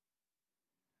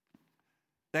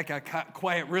That got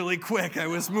quiet really quick. I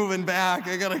was moving back.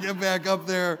 I got to get back up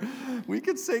there. We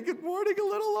could say good morning a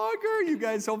little longer. You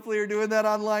guys hopefully are doing that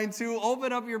online too.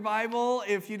 Open up your Bible.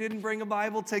 If you didn't bring a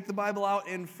Bible, take the Bible out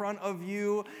in front of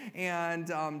you and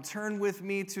turn with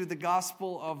me to the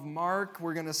Gospel of Mark.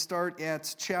 We're going to start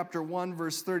at chapter 1,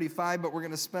 verse 35, but we're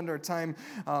going to spend our time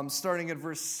starting at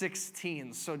verse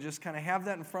 16. So just kind of have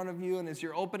that in front of you, and as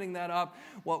you're opening that up,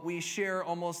 what we share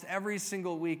almost every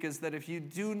single week is that if you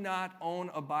do not own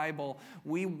a Bible,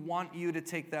 we want you to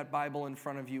take that Bible in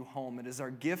front of you home. It is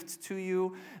our gift to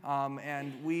you,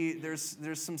 and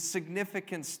there's some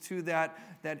significance to that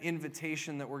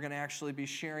invitation that we're going to actually be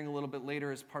sharing a little bit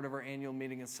later as part of our annual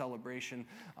meeting and celebration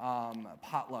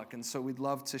potluck. And so we'd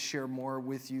love to share more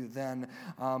with you then.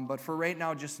 But for right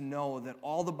now, just know that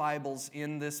all the Bibles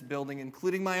in this building,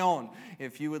 including my own,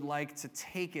 if you would like to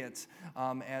take it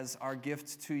as our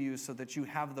gift to you so that you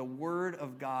have the Word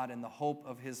of God and the hope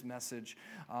of His message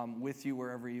with you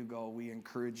wherever you go, we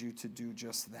encourage you to do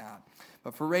just that.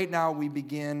 But for right now, we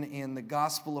begin in the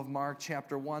Gospel of Mark,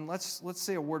 chapter 1. Let's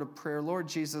say a word of prayer. Lord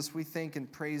Jesus, we thank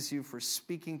and praise you for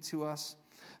speaking to us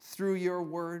through your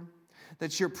word,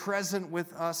 that you're present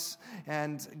with us.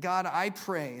 And God, I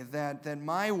pray that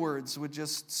my words would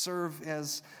just serve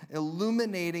as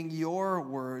illuminating your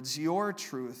words, your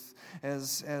truth.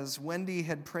 As Wendy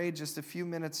had prayed just a few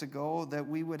minutes ago, that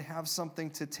we would have something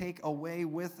to take away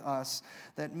with us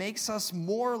that makes us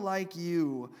more like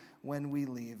you when we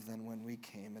leave than when we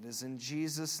came. It is in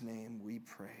Jesus' name we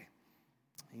pray.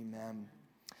 Amen.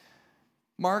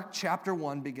 Mark chapter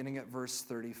 1, beginning at verse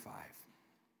 35.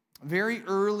 Very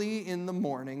early in the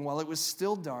morning, while it was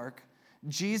still dark,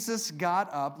 Jesus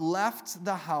got up, left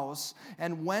the house,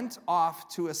 and went off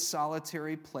to a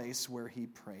solitary place where he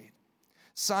prayed.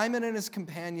 Simon and his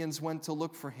companions went to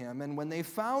look for him, and when they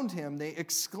found him, they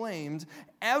exclaimed,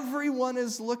 "Everyone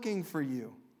is looking for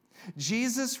you."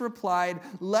 Jesus replied,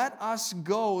 "Let us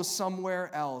go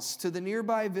somewhere else, to the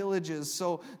nearby villages,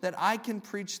 so that I can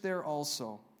preach there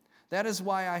also. That is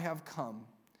why I have come."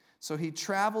 So he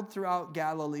traveled throughout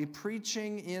Galilee,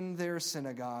 preaching in their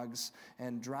synagogues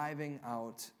and driving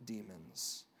out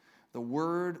demons. The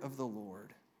word of the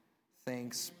Lord.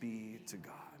 Thanks be to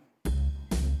God.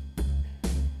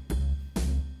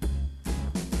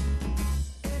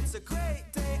 It's a great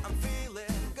day, I'm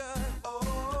feeling good.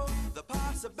 Oh, the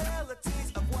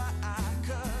possibilities of what I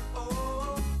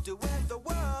could do with the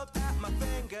world at my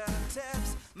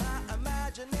fingertips. My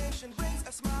imagination brings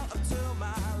a smile up to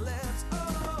my lips.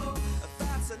 Oh,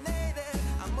 fascinated,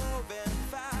 I'm moving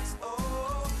fast.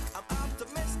 Oh, I'm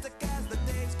optimistic as the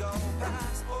days go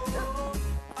past. Oh,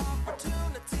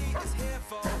 opportunity is here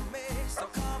for me. So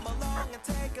come along and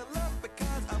take a look,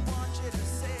 because I want you to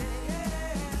see.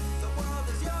 The world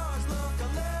is yours, look a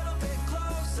little bit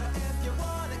closer. If you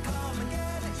want it, come and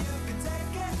get it. You can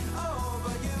take it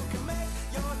over. You can make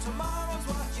your tomorrows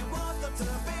what you want them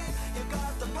to be. You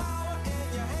got the power in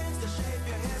your hands to shape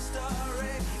your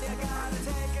history. You gotta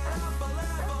take it up a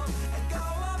level and go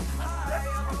up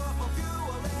higher. Put more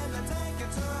fuel in the tank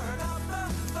and turn up the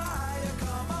fire.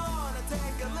 Come on and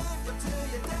take a leap into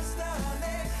your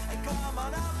destiny. And come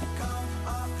on up,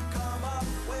 come up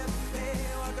with me.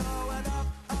 We're going up,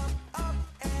 up, up,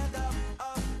 and up,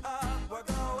 up, up. We're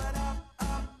going up,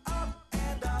 up, up,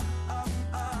 and up, up,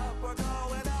 up. We're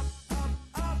going up, up,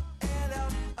 up, and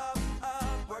up, up,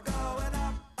 up. We're going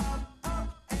up, up, up,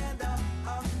 and up,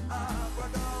 up, up. We're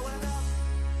going up.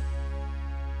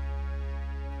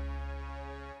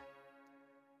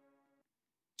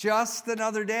 Just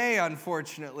another day,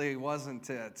 unfortunately, wasn't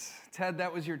it? Ted,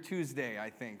 that was your Tuesday,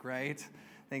 I think, right?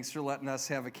 Thanks for letting us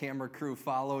have a camera crew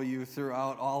follow you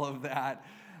throughout all of that.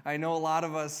 I know a lot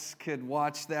of us could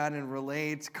watch that and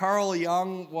relate. Carl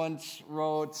Jung once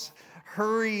wrote,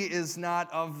 "Hurry is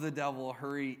not of the devil,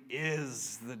 hurry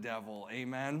is the devil."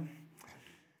 Amen?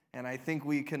 And I think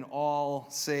we can all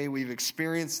say we've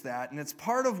experienced that. And it's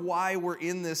part of why we're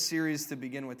in this series to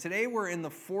begin with. Today we're in the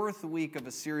 4th week of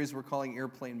a series we're calling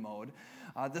Airplane Mode.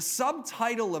 The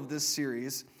subtitle of this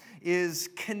series is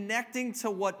Connecting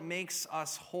to What Makes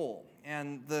Us Whole.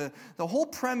 And the whole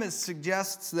premise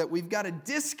suggests that we've got to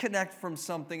disconnect from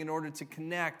something in order to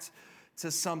connect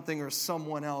to something or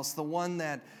someone else, the one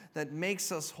that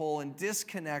makes us whole, and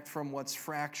disconnect from what's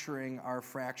fracturing our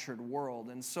fractured world.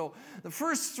 And so the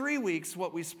first 3 weeks,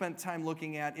 what we spent time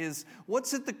looking at is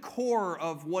what's at the core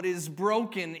of what is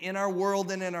broken in our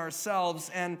world and in ourselves.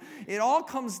 And it all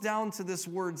comes down to this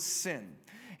word sin.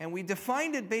 And we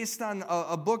defined it based on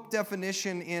a book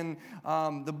definition in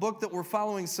the book that we're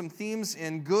following some themes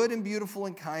in, Good and Beautiful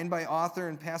and Kind, by author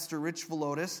and pastor Rich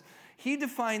Villodas. He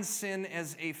defines sin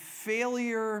as a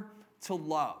failure to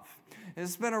love.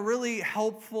 It's been a really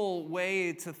helpful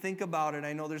way to think about it.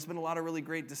 I know there's been a lot of really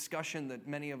great discussion that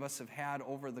many of us have had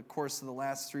over the course of the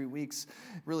last 3 weeks,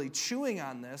 really chewing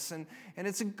on this. And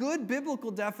it's a good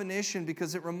biblical definition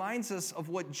because it reminds us of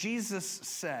what Jesus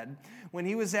said when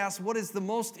he was asked, what is the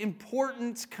most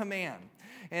important command?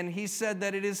 And he said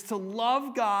that it is to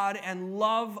love God and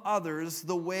love others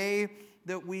the way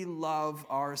that we love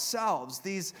ourselves.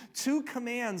 These two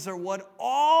commands are what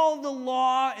all the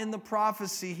law and the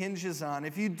prophecy hinges on.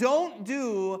 If you don't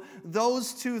do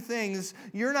those two things,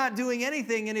 you're not doing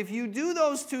anything. And if you do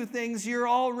those two things, you're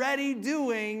already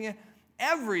doing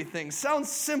everything.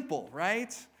 Sounds simple,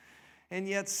 right? And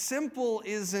yet simple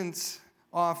isn't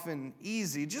often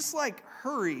easy. Just like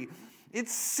hurry.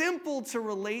 It's simple to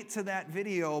relate to that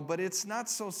video, but it's not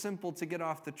so simple to get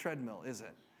off the treadmill, is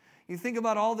it? You think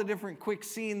about all the different quick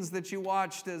scenes that you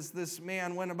watched as this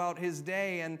man went about his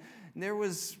day, and there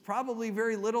was probably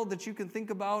very little that you can think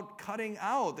about cutting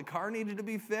out. The car needed to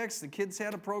be fixed. The kids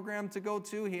had a program to go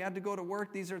to. He had to go to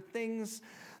work. These are things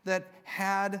that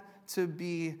had to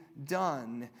be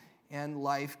done, and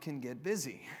life can get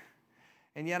busy.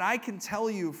 And yet I can tell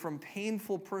you from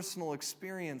painful personal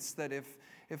experience that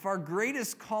if our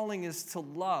greatest calling is to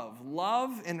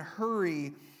love and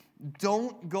hurry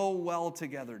don't go well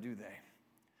together, do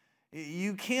they?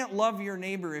 You can't love your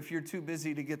neighbor if you're too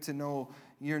busy to get to know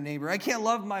your neighbor. I can't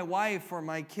love my wife or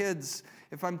my kids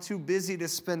if I'm too busy to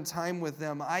spend time with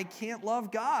them. I can't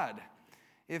love God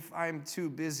if I'm too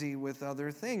busy with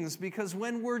other things, because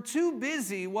when we're too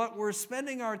busy, what we're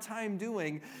spending our time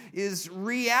doing is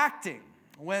reacting.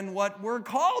 When what we're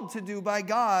called to do by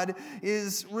God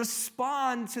is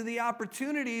respond to the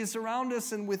opportunities around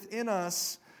us and within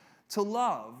us to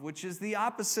love, which is the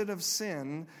opposite of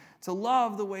sin, to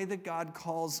love the way that God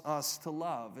calls us to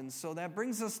love. And so that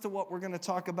brings us to what we're going to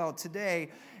talk about today,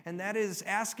 and that is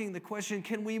asking the question,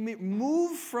 can we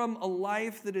move from a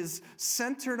life that is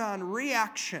centered on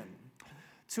reaction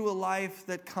to a life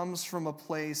that comes from a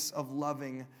place of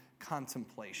loving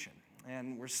contemplation?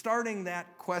 And we're starting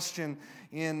that question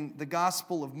in the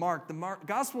Gospel of Mark. The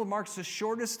Gospel of Mark is the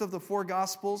shortest of the four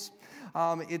Gospels.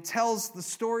 It tells the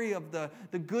story of the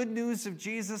good news of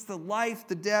Jesus, the life,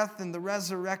 the death, and the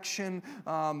resurrection,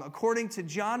 according to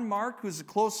John Mark, who's a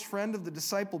close friend of the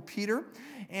disciple Peter.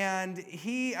 And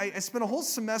I spent a whole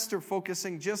semester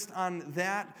focusing just on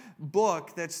that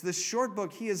book. That's this short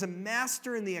book. He is a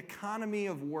master in the economy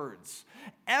of words.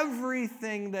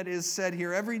 Everything that is said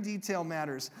here, every detail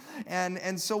matters.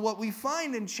 And so what we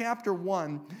find in chapter 1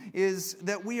 is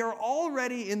that we are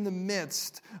already in the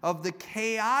midst of the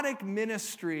chaotic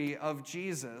ministry of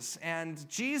Jesus. And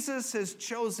Jesus has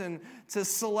chosen to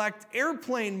select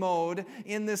airplane mode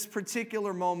in this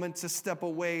particular moment to step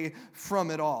away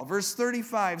from it all. Verse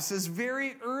 35 says,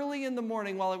 very early in the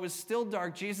morning, while it was still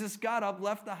dark, Jesus got up,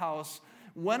 left the house,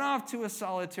 went off to a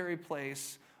solitary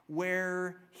place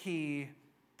where he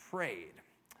prayed.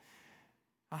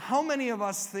 How many of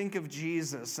us think of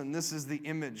Jesus, and this is the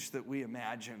image that we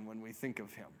imagine when we think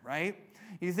of him, right?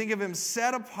 You think of him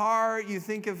set apart, you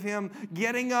think of him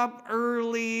getting up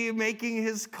early, making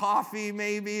his coffee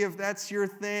maybe, if that's your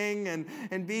thing,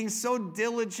 and being so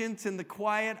diligent in the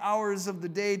quiet hours of the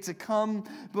day to come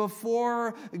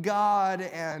before God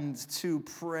and to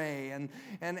pray.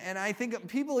 And I think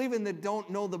people even that don't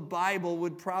know the Bible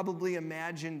would probably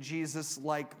imagine Jesus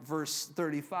like verse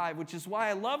 35, which is why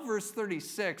I love verse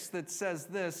 36 that says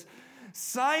this,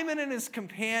 Simon and his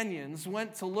companions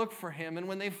went to look for him, and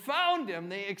when they found him,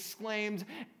 they exclaimed,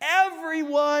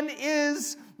 everyone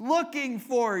is looking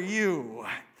for you.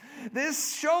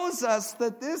 This shows us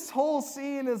that this whole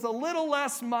scene is a little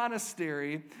less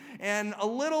monastery and a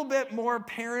little bit more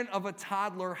parent of a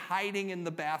toddler hiding in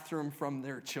the bathroom from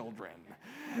their children.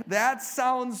 That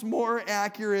sounds more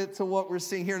accurate to what we're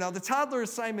seeing here. Now, the toddler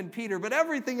is Simon Peter, but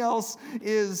everything else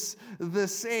is the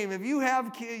same. If you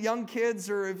have young kids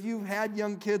or if you've had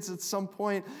young kids at some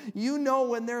point, you know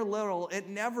when they're little, it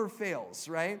never fails,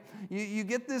 right? You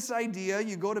get this idea,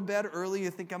 you go to bed early, you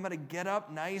think, I'm going to get up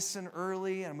nice and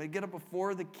early, and I'm going to get up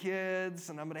before the kids,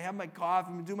 and I'm going to have my coffee,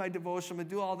 I'm going to do my devotion, I'm going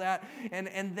to do all that.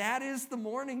 And that is the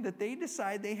morning that they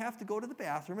decide they have to go to the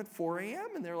bathroom at 4 a.m.,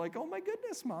 and they're like, oh my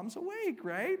goodness, mom's awake,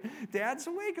 right? Dad's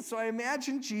awake. So I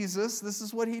imagine Jesus, this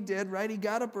is what he did, right? He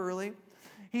got up early.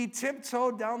 He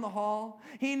tiptoed down the hall.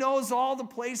 He knows all the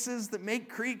places that make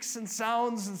creaks and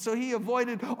sounds, and so he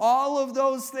avoided all of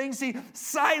those things. He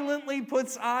silently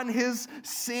puts on his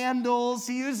sandals.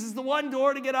 He uses the one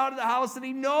door to get out of the house that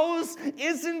he knows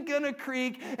isn't going to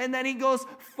creak, and then he goes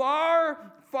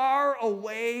far, far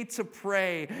away to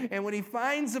pray. And when he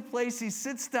finds a place, he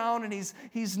sits down and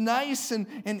he's nice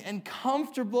and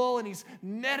comfortable, and he's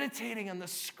meditating on the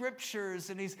scriptures,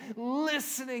 and he's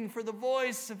listening for the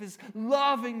voice of his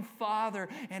loving Father.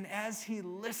 And as he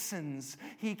listens,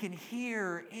 he can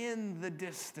hear in the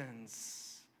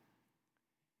distance,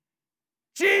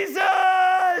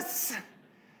 Jesus!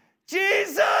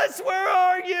 Jesus, where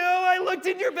are you? I looked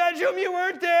in your bedroom, you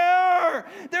weren't there.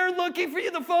 They're looking for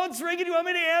you. The phone's ringing. You want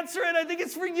me to answer it? I think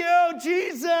it's for you.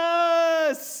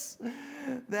 Jesus.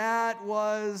 That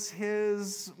was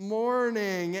his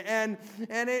morning. And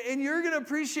you're going to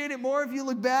appreciate it more if you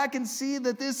look back and see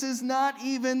that this is not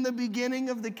even the beginning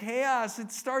of the chaos.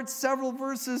 It starts several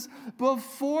verses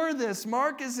before this.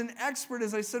 Mark is an expert,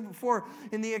 as I said before,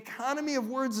 in the economy of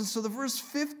words. And so the first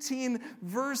 15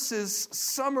 verses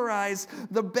summarize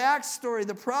the backstory,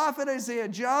 the prophet Isaiah,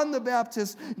 John the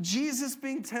Baptist, Jesus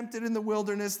being tempted in the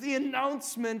wilderness, the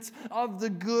announcement of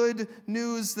the good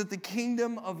news that the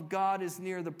kingdom of God is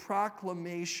near, the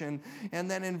proclamation. And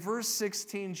then in verse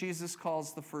 16, Jesus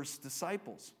calls the first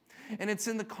disciples. And it's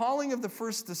in the calling of the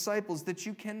first disciples that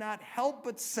you cannot help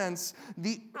but sense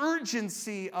the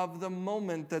urgency of the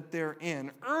moment that they're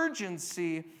in.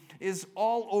 Urgency is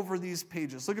all over these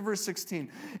pages. Look at verse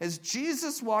 16. As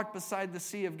Jesus walked beside the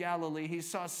Sea of Galilee, he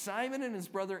saw Simon and his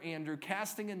brother Andrew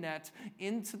casting a net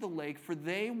into the lake, for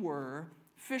they were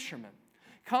fishermen.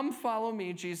 Come follow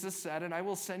me, Jesus said, and I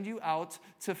will send you out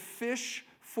to fish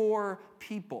for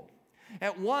people.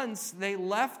 At once they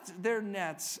left their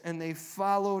nets and they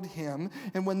followed him.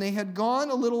 And when they had gone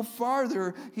a little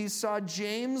farther, he saw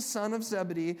James, son of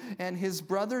Zebedee, and his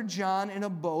brother John in a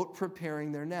boat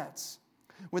preparing their nets.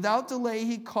 Without delay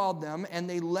he called them, and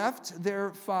they left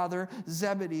their father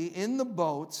Zebedee in the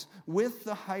boat with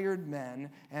the hired men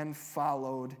and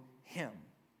followed him.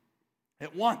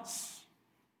 At once,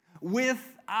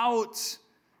 without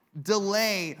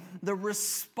delay, the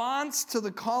response to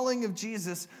the calling of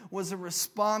Jesus was a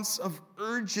response of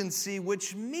urgency,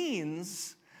 which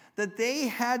means that they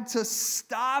had to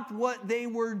stop what they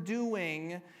were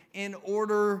doing in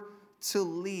order to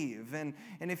leave. And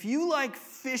if you like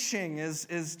fishing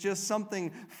as just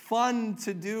something fun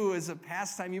to do as a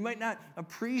pastime, you might not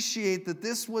appreciate that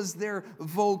this was their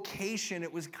vocation.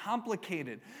 It was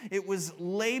complicated. It was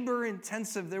labor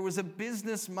intensive. There was a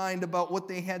business mind about what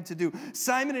they had to do.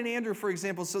 Simon and Andrew, for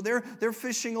example, so they're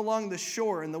fishing along the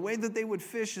shore, and the way that they would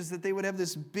fish is that they would have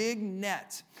this big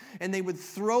net, and they would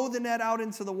throw the net out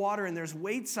into the water, and there's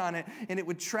weights on it, and it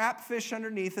would trap fish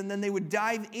underneath, and then they would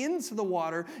dive into the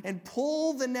water and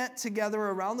pull the net together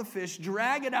around the fish,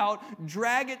 drag it out,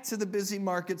 drag it to the busy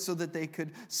market so that they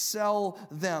could sell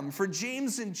them. For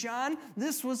James and John,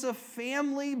 this was a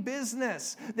family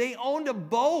business. They owned a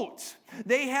boat.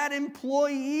 They had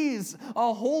employees,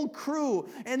 a whole crew,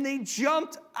 and they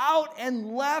jumped out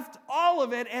and left all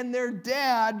of it and their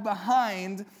dad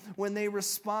behind when they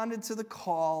responded to the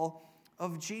call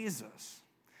of Jesus.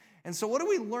 And so what do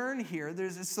we learn here?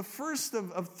 It's the first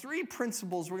of three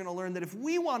principles we're going to learn, that if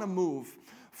we want to move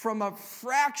from a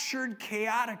fractured,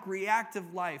 chaotic,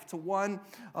 reactive life to one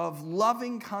of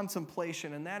loving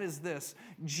contemplation, and that is this: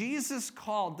 Jesus'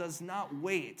 call does not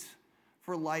wait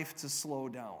for life to slow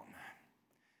down.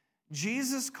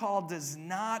 Jesus' call does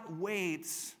not wait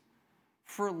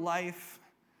for life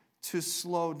to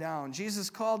slow down. Jesus'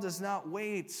 call does not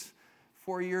wait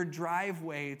for your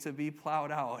driveway to be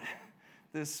plowed out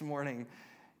this morning.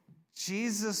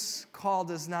 Jesus' call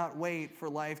does not wait for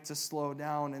life to slow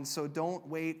down, and so don't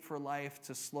wait for life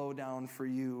to slow down for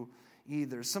you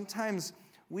either. Sometimes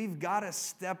we've got to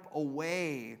step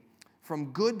away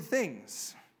from good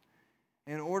things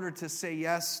in order to say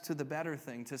yes to the better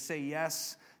thing, to say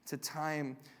yes to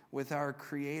time with our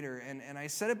Creator. And I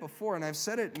said it before, and I've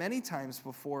said it many times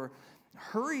before,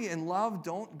 hurry and love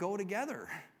don't go together.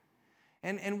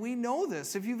 And we know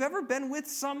this. If you've ever been with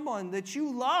someone that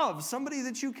you love, somebody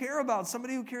that you care about,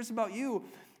 somebody who cares about you,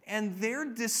 and they're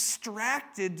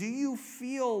distracted, do you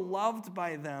feel loved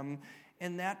by them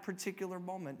in that particular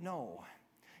moment? No.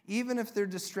 Even if they're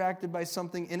distracted by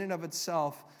something in and of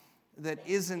itself that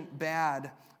isn't bad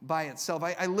by itself.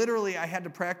 I had to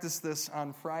practice this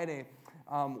on Friday.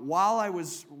 While I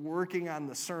was working on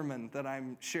the sermon that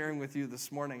I'm sharing with you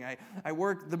this morning. I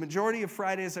work, the majority of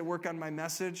Fridays I work on my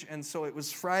message, and so it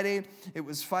was Friday, it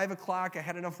was 5 o'clock, I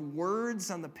had enough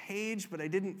words on the page, but I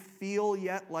didn't feel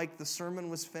yet like the sermon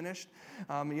was finished.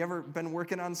 You ever been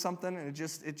working on something,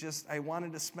 and I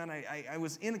wanted to spend, I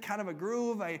was in kind of a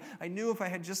groove, I knew if I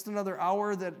had just another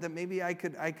hour that maybe I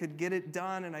could get it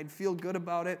done, and I'd feel good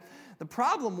about it. The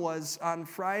problem was, on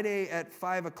Friday at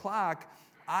 5 o'clock,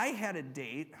 I had a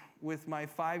date with my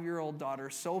 5-year-old daughter,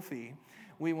 Sophie,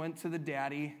 we went to the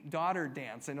daddy-daughter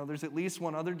dance. I know there's at least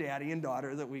one other daddy and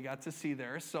daughter that we got to see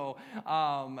there, so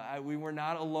we were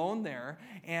not alone there.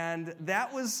 And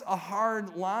that was a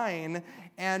hard line,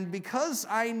 and because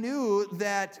I knew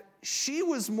that she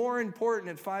was more important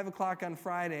at 5 o'clock on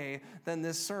Friday than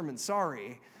this sermon,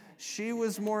 she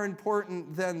was more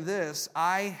important than this,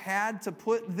 I had to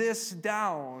put this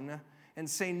down and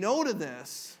say no to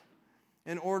this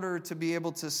in order to be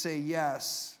able to say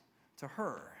yes to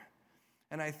her.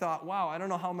 And I thought, wow, I don't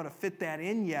know how I'm going to fit that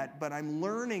in yet, but I'm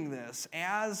learning this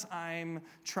as I'm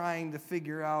trying to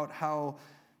figure out how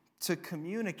to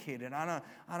communicate it on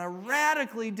a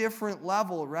radically different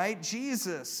level, right?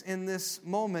 Jesus, in this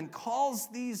moment, calls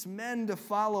these men to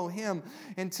follow him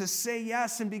and to say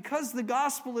yes. And because the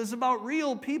gospel is about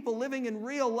real people living in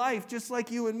real life, just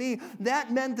like you and me,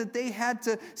 that meant that they had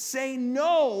to say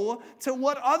no to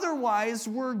what otherwise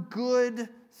were good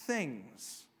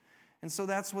things. And so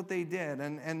that's what they did.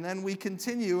 And then we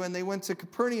continue, and they went to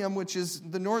Capernaum, which is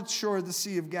the north shore of the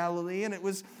Sea of Galilee, and it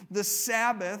was the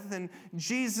Sabbath, and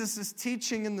Jesus is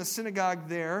teaching in the synagogue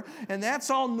there, and that's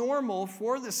all normal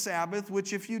for the Sabbath,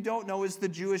 which, if you don't know, is the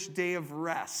Jewish day of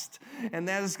rest. And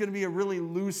that is going to be a really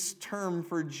loose term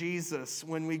for Jesus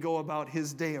when we go about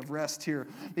his day of rest here,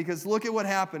 because look at what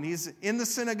happened. He's in the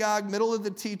synagogue, middle of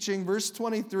the teaching, verse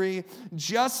 23,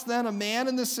 just then a man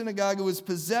in the synagogue who was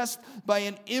possessed by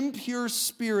an impure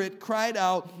spirit cried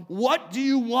out, "What do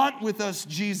you want with us,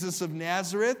 Jesus of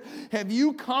Nazareth? Have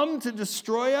you come to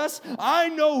destroy us? I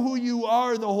know who you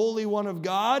are, the Holy One of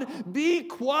God." "Be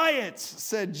quiet,"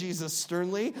 said Jesus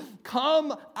sternly.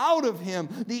 "Come out of him."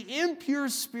 The impure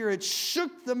spirit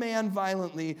shook the man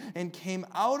violently and came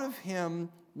out of him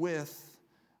with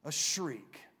a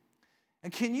shriek.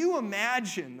 And can you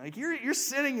imagine, like you're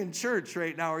sitting in church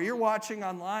right now, or you're watching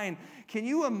online, can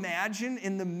you imagine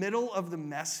in the middle of the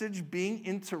message being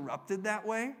interrupted that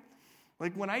way?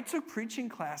 Like when I took preaching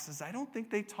classes, I don't think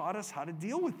they taught us how to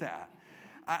deal with that.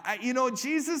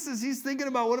 Jesus, as he's thinking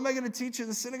about what am I going to teach in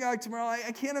the synagogue tomorrow,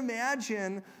 I can't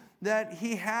imagine that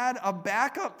he had a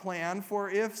backup plan for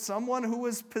if someone who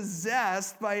was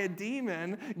possessed by a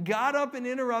demon got up and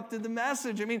interrupted the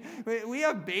message. I mean, we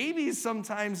have babies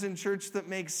sometimes in church that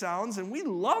make sounds, and we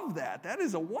love that. That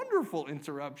is a wonderful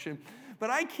interruption. But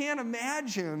I can't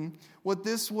imagine what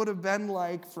this would have been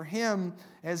like for him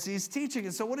as he's teaching.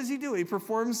 And so what does he do? He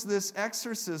performs this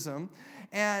exorcism.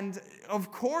 And of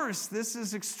course, this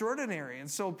is extraordinary. And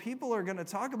so people are going to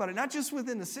talk about it, not just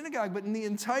within the synagogue, but in the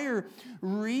entire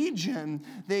region,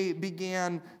 they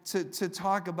began to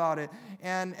talk about it.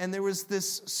 And there was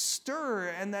this stir.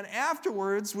 And then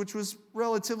afterwards, which was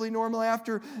relatively normal,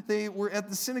 after they were at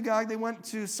the synagogue, they went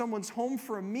to someone's home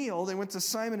for a meal. They went to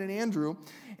Simon and Andrew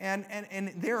and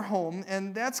their home.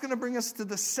 And that's going to bring us to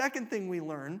the second thing we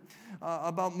learn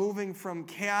about moving from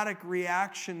chaotic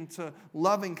reaction to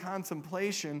loving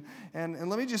contemplation. And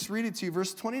let me just read it to you.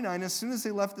 Verse 29, as soon as they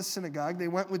left the synagogue, they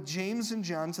went with James and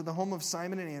John to the home of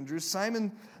Simon and Andrew.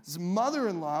 Simon's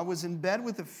mother-in-law was in bed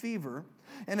with a fever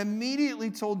and immediately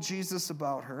told Jesus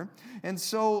about her. And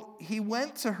so he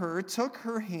went to her, took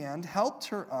her hand, helped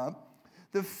her up.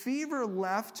 The fever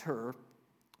left her,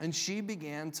 and she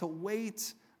began to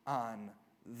wait on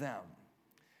them.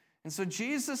 And so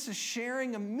Jesus is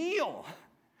sharing a meal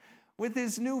with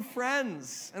his new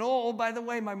friends. And oh, by the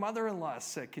way, my mother-in-law is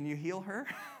sick. Can you heal her?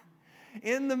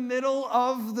 In the middle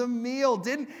of the meal.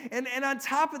 And on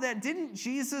top of that, didn't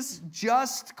Jesus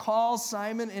just call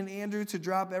Simon and Andrew to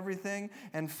drop everything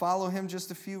and follow him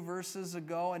just a few verses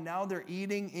ago? And now they're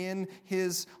eating in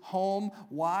his home.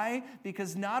 Why?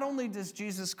 Because not only does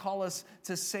Jesus call us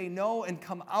to say no and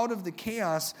come out of the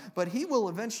chaos, but he will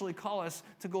eventually call us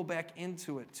to go back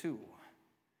into it too.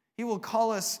 He will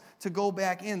call us to go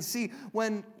back in. See,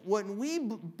 when we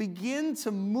begin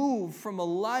to move from a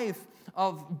life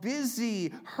of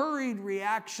busy, hurried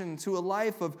reaction to a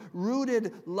life of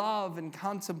rooted love and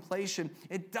contemplation,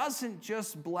 it doesn't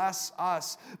just bless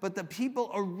us, but the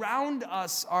people around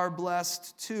us are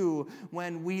blessed too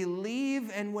when we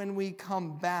leave and when we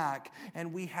come back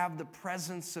and we have the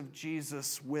presence of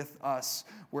Jesus with us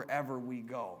wherever we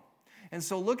go. And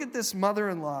so look at this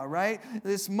mother-in-law, right?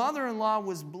 This mother-in-law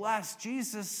was blessed.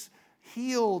 Jesus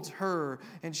healed her,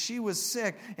 and she was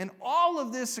sick. And all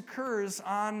of this occurs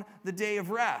on the day of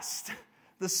rest.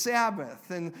 the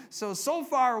Sabbath. And so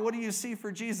far, what do you see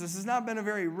for Jesus? It's not been a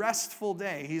very restful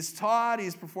day. He's taught,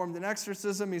 he's performed an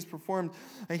exorcism, he's performed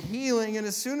a healing, and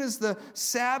as soon as the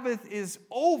Sabbath is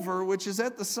over, which is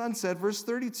at the sunset, verse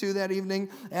 32, that evening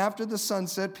after the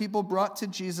sunset, people brought to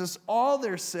Jesus all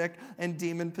their sick and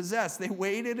demon-possessed. They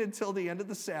waited until the end of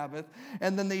the Sabbath,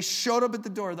 and then they showed up at the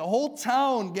door. The whole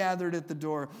town gathered at the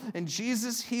door, and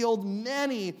Jesus healed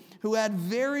many who had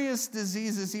various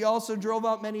diseases. He also drove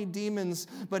out many demons,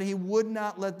 but he would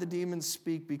not let the demons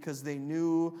speak because they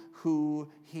knew who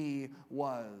he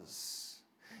was.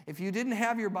 If you didn't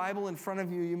have your Bible in front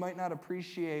of you, you might not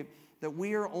appreciate that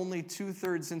we are only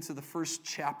 2/3 into the first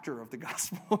chapter of the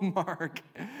Gospel of Mark.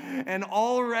 And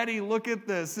already, look at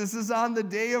this. This is on the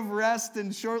day of rest,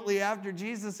 and shortly after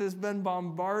Jesus has been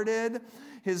bombarded.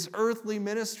 His earthly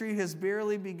ministry has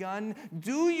barely begun.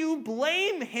 Do you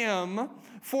blame him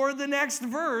for the next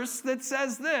verse that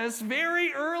says this?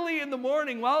 Very early in the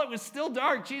morning, while it was still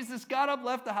dark, Jesus got up,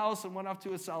 left the house, and went off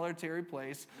to a solitary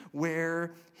place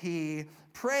where he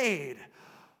prayed.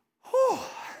 Whew.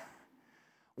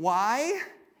 Why?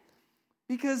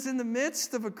 Because in the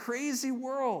midst of a crazy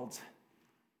world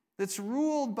that's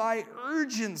ruled by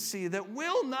urgency, that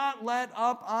will not let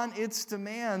up on its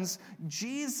demands,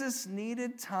 Jesus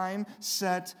needed time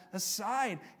set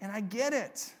aside. And I get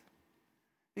it.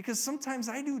 Because sometimes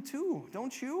I do too,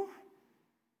 don't you?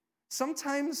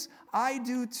 Sometimes I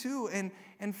do too.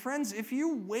 And friends, if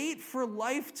you wait for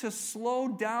life to slow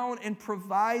down and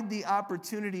provide the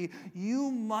opportunity,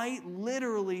 you might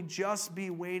literally just be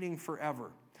waiting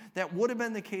forever. That would have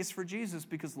been the case for Jesus,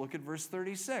 because look at verse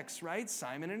 36, right?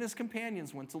 Simon and his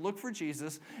companions went to look for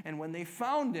Jesus, and when they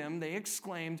found him, they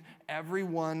exclaimed,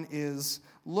 "Everyone is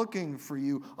looking for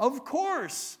you." Of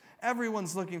course,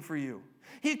 everyone's looking for you.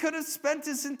 He could have spent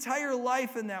his entire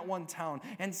life in that one town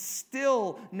and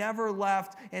still never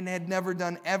left and had never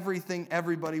done everything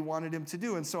everybody wanted him to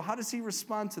do. And so how does he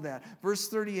respond to that? Verse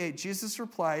 38, Jesus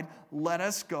replied, "Let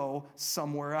us go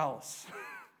somewhere else."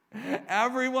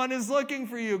 Everyone is looking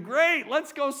for you. Great,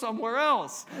 let's go somewhere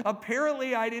else.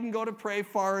 Apparently, I didn't go to pray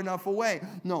far enough away.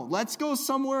 No, let's go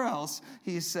somewhere else,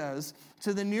 he says,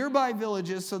 to the nearby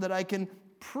villages so that I can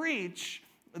preach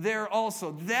there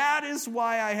also. That is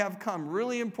why I have come.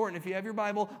 Really important. If you have your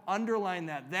Bible, underline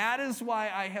that. That is why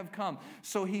I have come.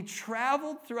 So he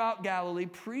traveled throughout Galilee,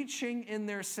 preaching in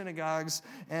their synagogues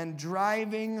and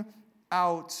driving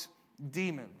out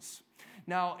demons.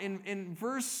 Now, in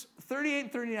verse 38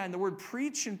 and 39, the word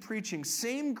preach and preaching,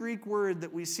 same Greek word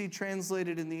that we see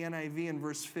translated in the NIV in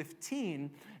verse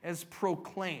 15 as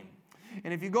proclaim.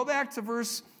 And if you go back to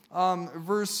verse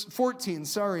 14,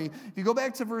 if you go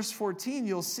back to verse 14,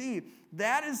 you'll see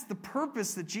that is the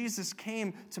purpose that Jesus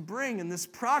came to bring, in this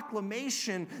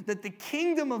proclamation that the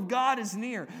kingdom of God is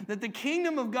near, that the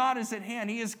kingdom of God is at hand.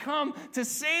 He has come to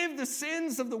save the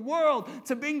sins of the world,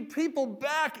 to bring people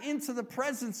back into the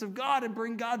presence of God and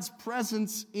bring God's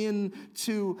presence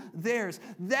into theirs.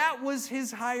 That was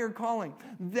his higher calling.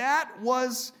 That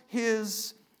was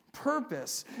his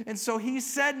purpose. And so he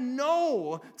said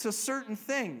no to certain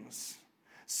things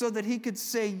so that he could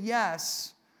say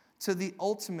yes to the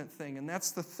ultimate thing. And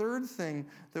that's the third thing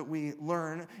that we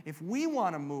learn if we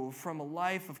want to move from a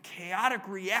life of chaotic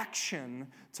reaction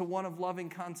to one of loving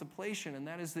contemplation, and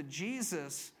that is that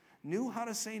Jesus knew how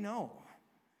to say no.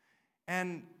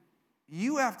 And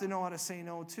you have to know how to say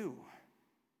no too.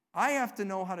 I have to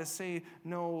know how to say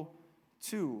no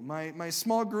too. My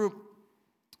small group,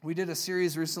 we did a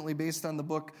series recently based on the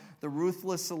book The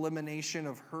Ruthless Elimination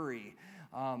of Hurry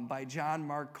by John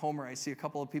Mark Comer. I see a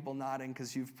couple of people nodding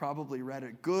because you've probably read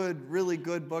it. Good, really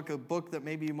good book, a book that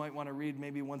maybe you might want to read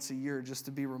maybe once a year just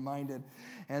to be reminded.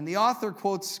 And the author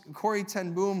quotes Corrie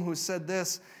ten Boom, who said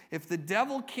this: "If the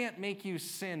devil can't make you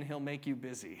sin, he'll make you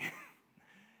busy."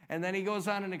 And then he goes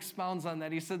on and expounds on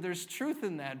that. He said there's truth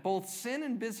in that. Both sin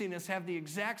and busyness have the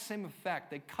exact same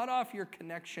effect. They cut off your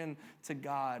connection to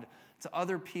God, to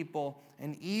other people,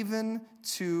 and even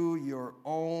to your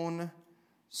own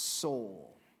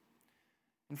soul.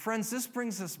 And friends, this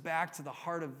brings us back to the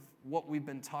heart of what we've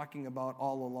been talking about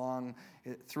all along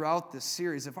throughout this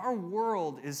series. If our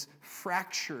world is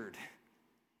fractured,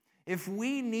 if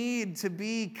we need to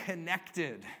be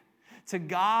connected to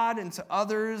God and to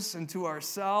others and to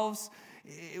ourselves,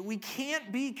 we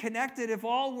can't be connected if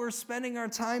all we're spending our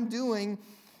time doing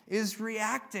is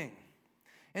reacting.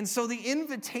 And so the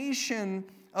invitation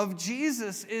of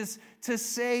Jesus is to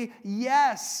say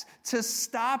yes to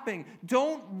stopping.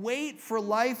 Don't wait for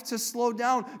life to slow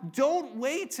down. Don't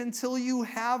wait until you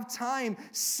have time.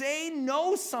 Say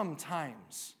no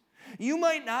sometimes. You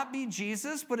might not be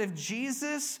Jesus, but if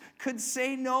Jesus could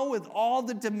say no with all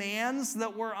the demands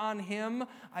that were on him,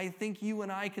 I think you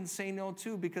and I can say no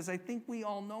too, because I think we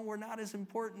all know we're not as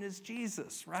important as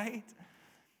Jesus, right?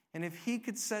 And if he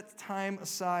could set time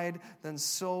aside, then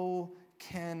so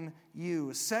can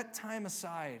you. Set time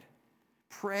aside.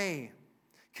 Pray.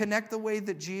 Connect the way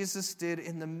that Jesus did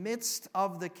in the midst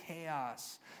of the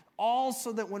chaos. All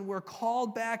so that when we're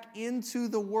called back into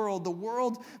the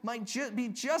world might be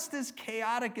just as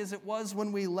chaotic as it was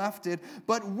when we left it,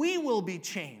 but we will be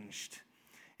changed.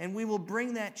 And we will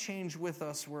bring that change with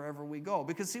us wherever we go.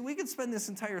 Because, see, we could spend this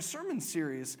entire sermon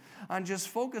series on just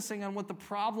focusing on what the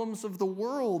problems of the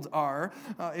world are.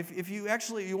 If you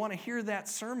want to hear that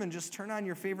sermon, just turn on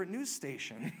your favorite news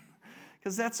station.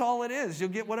 Because that's all it is.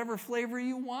 You'll get whatever flavor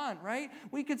you want, right?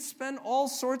 We could spend all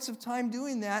sorts of time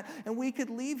doing that, and we could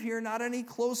leave here not any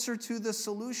closer to the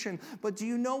solution. But do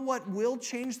you know what will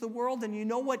change the world? And you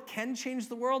know what can change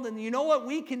the world? And you know what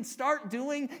we can start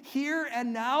doing here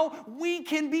and now? We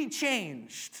can be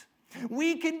changed.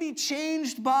 We can be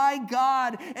changed by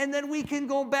God, and then we can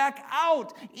go back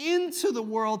out into the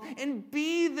world and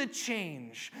be the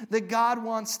change that God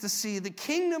wants to see. The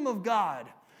kingdom of God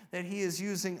that he is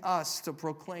using us to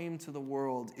proclaim to the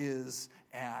world is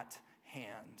at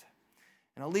hand.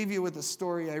 And I'll leave you with a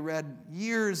story I read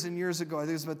years and years ago. I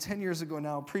think it was about 10 years ago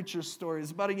now, a preacher's story.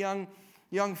 It's about a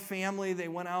young family. They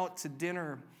went out to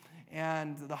dinner,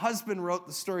 and the husband wrote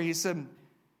the story. He said,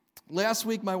 "Last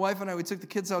week, my wife and I, we took the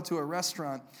kids out to a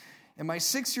restaurant, and my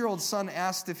 6-year-old son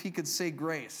asked if he could say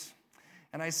grace.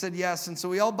 And I said yes, and so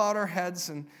we all bowed our heads,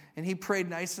 and he prayed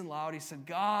nice and loud. He said,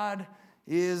 God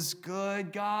is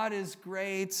good. God is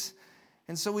great.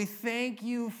 And so we thank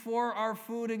you for our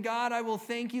food. And God, I will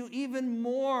thank you even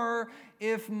more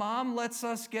if Mom lets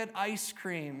us get ice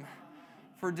cream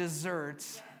for dessert.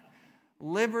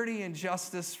 Liberty and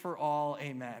justice for all.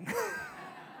 Amen."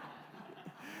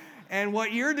 And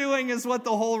what you're doing is what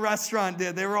the whole restaurant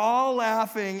did. They were all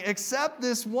laughing, except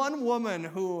this one woman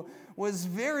who was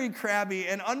very crabby,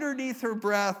 and underneath her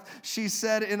breath, she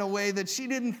said in a way that she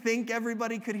didn't think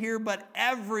everybody could hear, but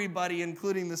everybody,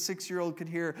 including the 6-year-old, could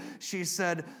hear. She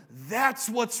said, "That's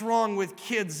what's wrong with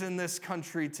kids in this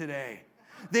country today.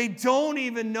 They don't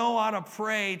even know how to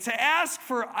pray. To ask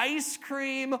for ice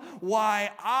cream,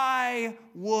 why, I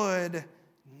would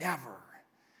never."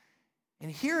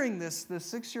 And hearing this, the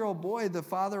 6-year-old boy, the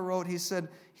father wrote, he said,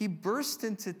 he burst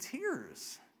into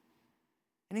tears.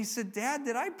 And he said, "Dad,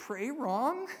 did I pray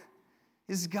wrong?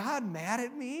 Is God mad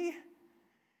at me?"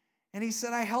 And he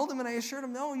said, I held him and I assured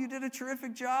him, "No, you did a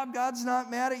terrific job. God's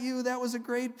not mad at you. That was a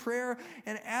great prayer."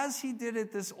 And as he did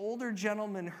it, this older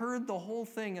gentleman heard the whole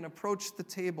thing and approached the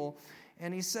table.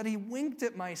 And he said, he winked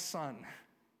at my son.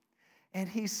 And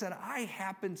he said, "I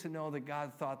happen to know that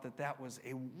God thought that was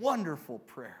a wonderful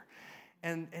prayer."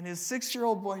 And his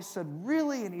 6-year-old boy said,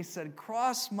 "Really?" And he said,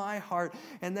 "Cross my heart."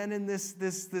 And then in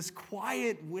this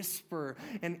quiet whisper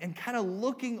and kind of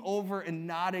looking over and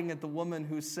nodding at the woman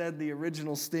who said the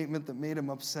original statement that made him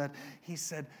upset, he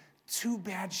said, "Too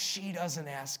bad she doesn't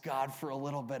ask God for a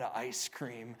little bit of ice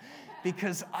cream,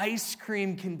 because ice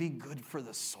cream can be good for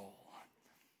the soul."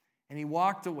 And he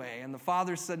walked away. And the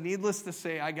father said, "Needless to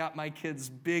say, I got my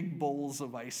kids big bowls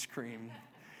of ice cream.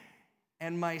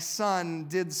 And my son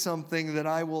did something that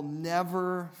I will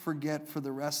never forget for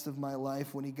the rest of my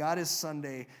life. When he got his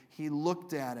sundae, he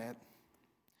looked at it,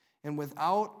 and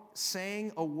without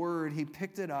saying a word, he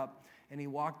picked it up, and he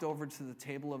walked over to the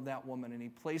table of that woman, and he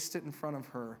placed it in front of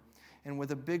her. And with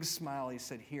a big smile, he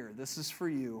said, "Here, this is for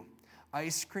you.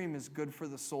 Ice cream is good for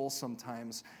the soul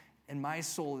sometimes, and my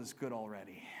soul is good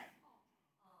already."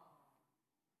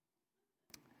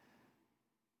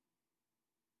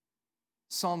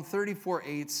 Psalm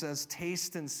 34:8 says,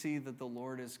 "Taste and see that the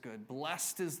Lord is good.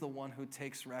 Blessed is the one who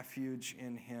takes refuge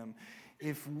in him."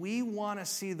 If we want to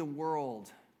see the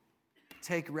world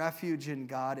take refuge in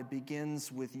God, it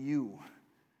begins with you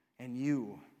and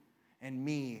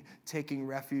me taking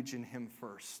refuge in him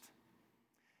first.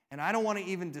 And I don't want to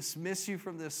even dismiss you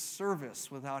from this service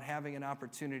without having an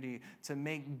opportunity to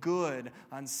make good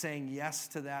on saying yes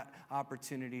to that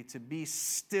opportunity, to be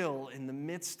still in the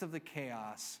midst of the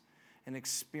chaos and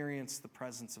experience the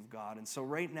presence of God. And so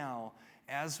right now,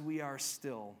 as we are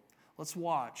still, let's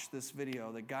watch this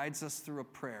video that guides us through a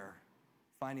prayer,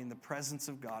 finding the presence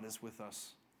of God is with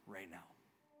us right now.